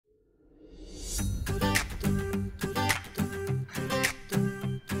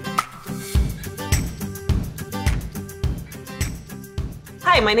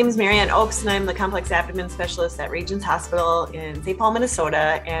my name is Marianne Oakes, and I'm the complex abdomen specialist at Regions Hospital in St. Paul,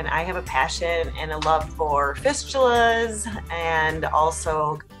 Minnesota. And I have a passion and a love for fistulas and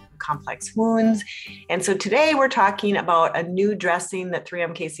also complex wounds. And so today we're talking about a new dressing that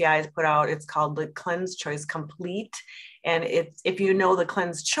 3M KCI has put out. It's called the Cleanse Choice Complete. And if you know the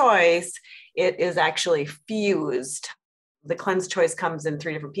Cleanse Choice, it is actually fused. The Cleanse Choice comes in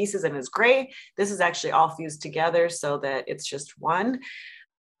 3 different pieces and is gray. This is actually all fused together so that it's just one.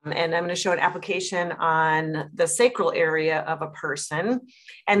 And I'm going to show an application on the sacral area of a person.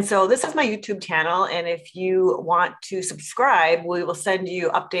 And so this is my YouTube channel. And if you want to subscribe, we will send you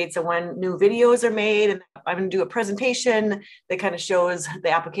updates on when new videos are made. And I'm going to do a presentation that kind of shows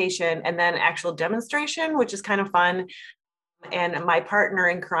the application and then actual demonstration, which is kind of fun. And my partner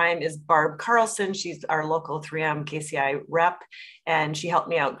in crime is Barb Carlson. She's our local 3M KCI rep, and she helped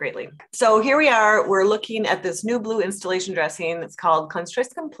me out greatly. So here we are. We're looking at this new blue installation dressing. It's called Cleanse Choice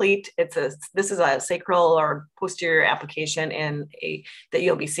Complete. This is a sacral or posterior application that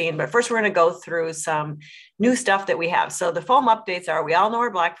you'll be seeing. But first, we're going to go through some new stuff that we have. So the foam updates are: we all know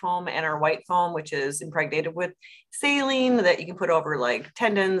our black foam and our white foam, which is impregnated with saline that you can put over like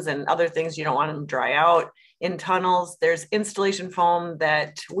tendons and other things you don't want them to dry out. In tunnels, there's installation foam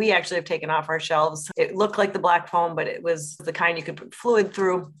that we actually have taken off our shelves. It looked like the black foam, but it was the kind you could put fluid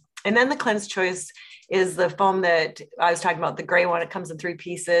through. And then the Cleanse Choice is the foam that I was talking about, the gray one. It comes in 3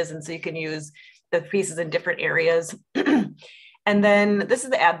 pieces, and so you can use the pieces in different areas. And then this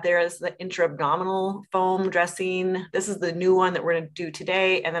is the Abtheris, the intra-abdominal foam dressing. This is the new one that we're going to do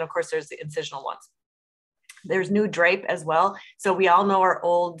today. And then, of course, there's the incisional ones. There's new drape as well. So we all know our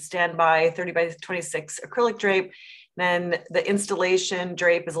old standby 30 by 26 acrylic drape. Then the installation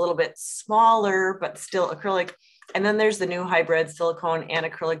drape is a little bit smaller, but still acrylic. And then there's the new hybrid silicone and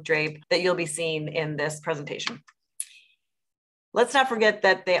acrylic drape that you'll be seeing in this presentation. Let's not forget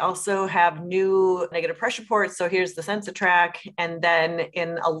that they also have new negative pressure ports. So here's the VeraTRAC. And then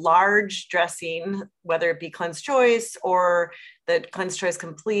in a large dressing, whether it be Cleanse Choice or the Cleanse Choice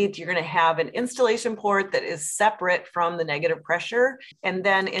Complete, you're going to have an installation port that is separate from the negative pressure. And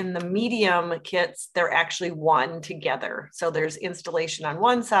then in the medium kits, they're actually one together. So there's installation on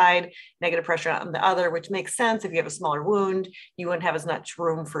one side, negative pressure on the other, which makes sense. If you have a smaller wound, you wouldn't have as much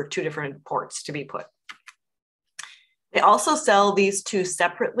room for 2 different ports to be put. They also sell these 2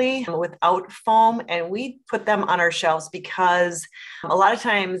 separately without foam, and we put them on our shelves because a lot of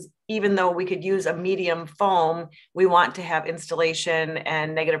times, even though we could use a medium foam, we want to have installation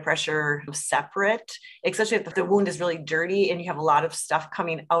and negative pressure separate, especially if the wound is really dirty and you have a lot of stuff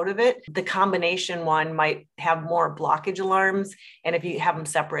coming out of it. The combination one might have more blockage alarms, and if you have them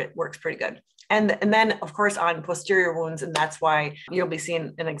separate, it works pretty good. And then, of course, on posterior wounds, and that's why you'll be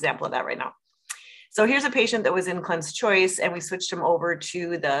seeing an example of that right now. So here's a patient that was in Cleanse Choice, and we switched him over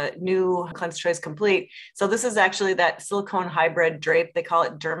to the new Cleanse Choice Complete. So this is actually that silicone hybrid drape. They call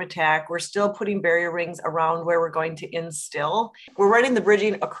it Dermatac. We're still putting barrier rings around where we're going to instill. We're running the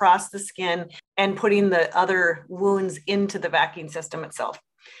bridging across the skin and putting the other wounds into the vacuum system itself.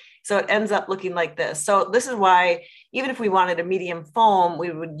 So it ends up looking like this. So this is why, even if we wanted a medium foam, we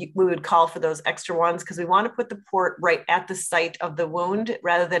would call for those extra ones, because we want to put the port right at the site of the wound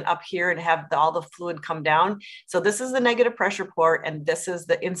rather than up here and have all the fluid come down. So this is the negative pressure port, and this is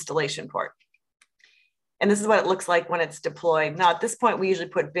the installation port. And this is what it looks like when it's deployed. Now, at this point, we usually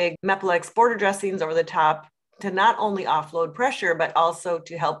put big Mepilex border dressings over the top to not only offload pressure, but also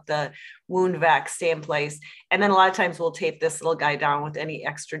to help the wound vac stay in place. And then a lot of times we'll tape this little guy down with any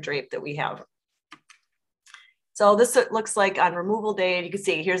extra drape that we have. So this looks like on removal day, and you can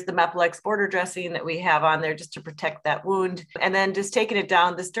see here's the Mepilex border dressing that we have on there just to protect that wound. And then just taking it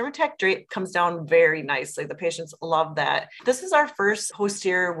down, this Dermatac Drape comes down very nicely. The patients love that. This is our first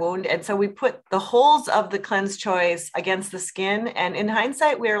posterior wound. And so we put the holes of the Cleanse Choice against the skin. And in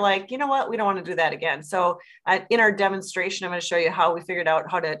hindsight, we were like, you know what? We don't want to do that again. So in our demonstration, I'm going to show you how we figured out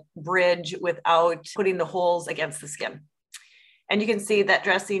how to bridge without putting the holes against the skin. And you can see that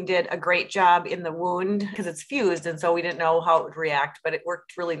dressing did a great job in the wound because it's fused. And so we didn't know how it would react, but it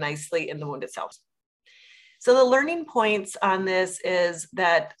worked really nicely in the wound itself. So the learning points on this is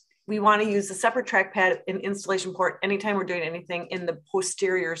that we want to use a separate track pad and installation port anytime we're doing anything in the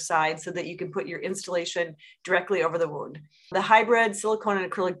posterior side so that you can put your installation directly over the wound. The hybrid silicone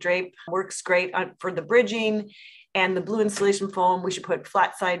and acrylic drape works great for the bridging, and the blue installation foam, we should put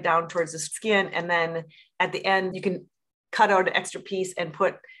flat side down towards the skin. And then at the end, you can cut out an extra piece and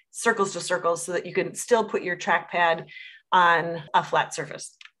put circles to circles so that you can still put your track pad on a flat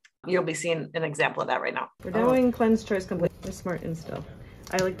surface. You'll be seeing an example of that right now. We're doing Cleanse Choice Complete with Smart Instill.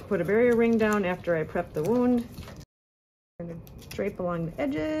 I like to put a barrier ring down after I prep the wound. I'm going to drape along the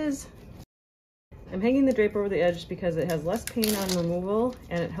edges. I'm hanging the drape over the edge because it has less pain on removal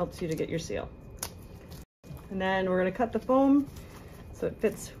and it helps you to get your seal. And then we're going to cut the foam so it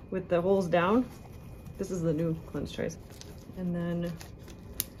fits with the holes down. This is the new cleanse choice. And then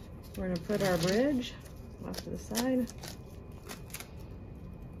we're going to put our bridge off to the side.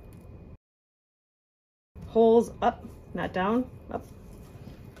 Holes up, not down, up.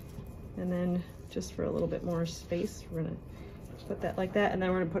 And then just for a little bit more space, we're going to put that like that, and then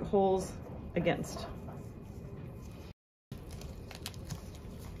we're going to put holes against.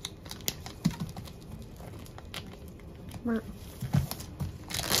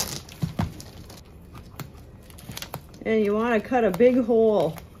 And you want to cut a big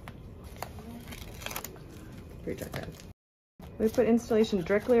hole. Recheck that. We put instillation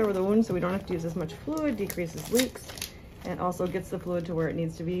directly over the wound so we don't have to use as much fluid, decreases leaks, and also gets the fluid to where it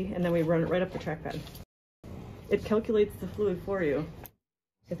needs to be, and then we run it right up the trackpad. It calculates the fluid for you.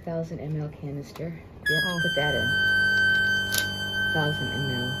 1,000 ml canister. You have to put that in. 1,000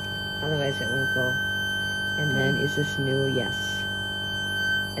 ml. Otherwise it won't go. And then is this new? Yes.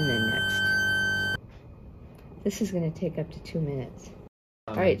 And then next. This is going to take up to 2 minutes.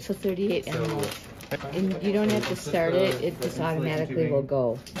 All right, so 38 ml. And you don't have to start it. It just automatically will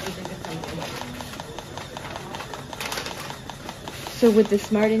go. So with the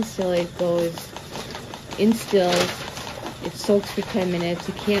Smart Instill, it goes instilled. It soaks for 10 minutes.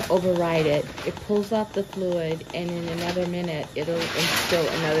 You can't override it. It pulls off the fluid, and in another minute, it'll instill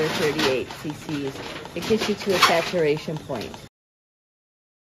another 38 cc's. It gets you to a saturation point.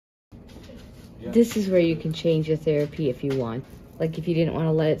 This is where you can change your therapy if you want. Like if you didn't want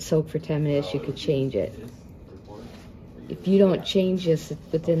to let it soak for 10 minutes, you could change it. If you don't change this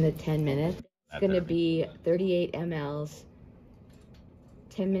within the 10 minutes, it's going to be 38 mLs,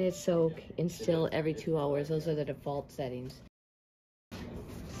 10 minutes soak, instill every 2 hours. Those are the default settings.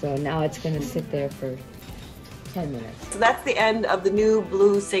 So now it's going to sit there for 10 minutes. So that's the end of the new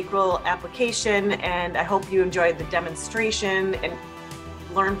blue sacral application, and I hope you enjoyed the demonstration and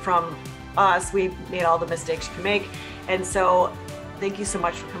learned from us. We made all the mistakes you can make, and so thank you so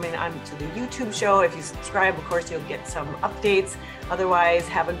much for coming on to the YouTube show. If you subscribe, of course, you'll get some updates. Otherwise,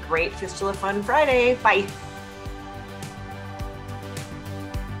 have a great Fistula Fun Friday. Bye.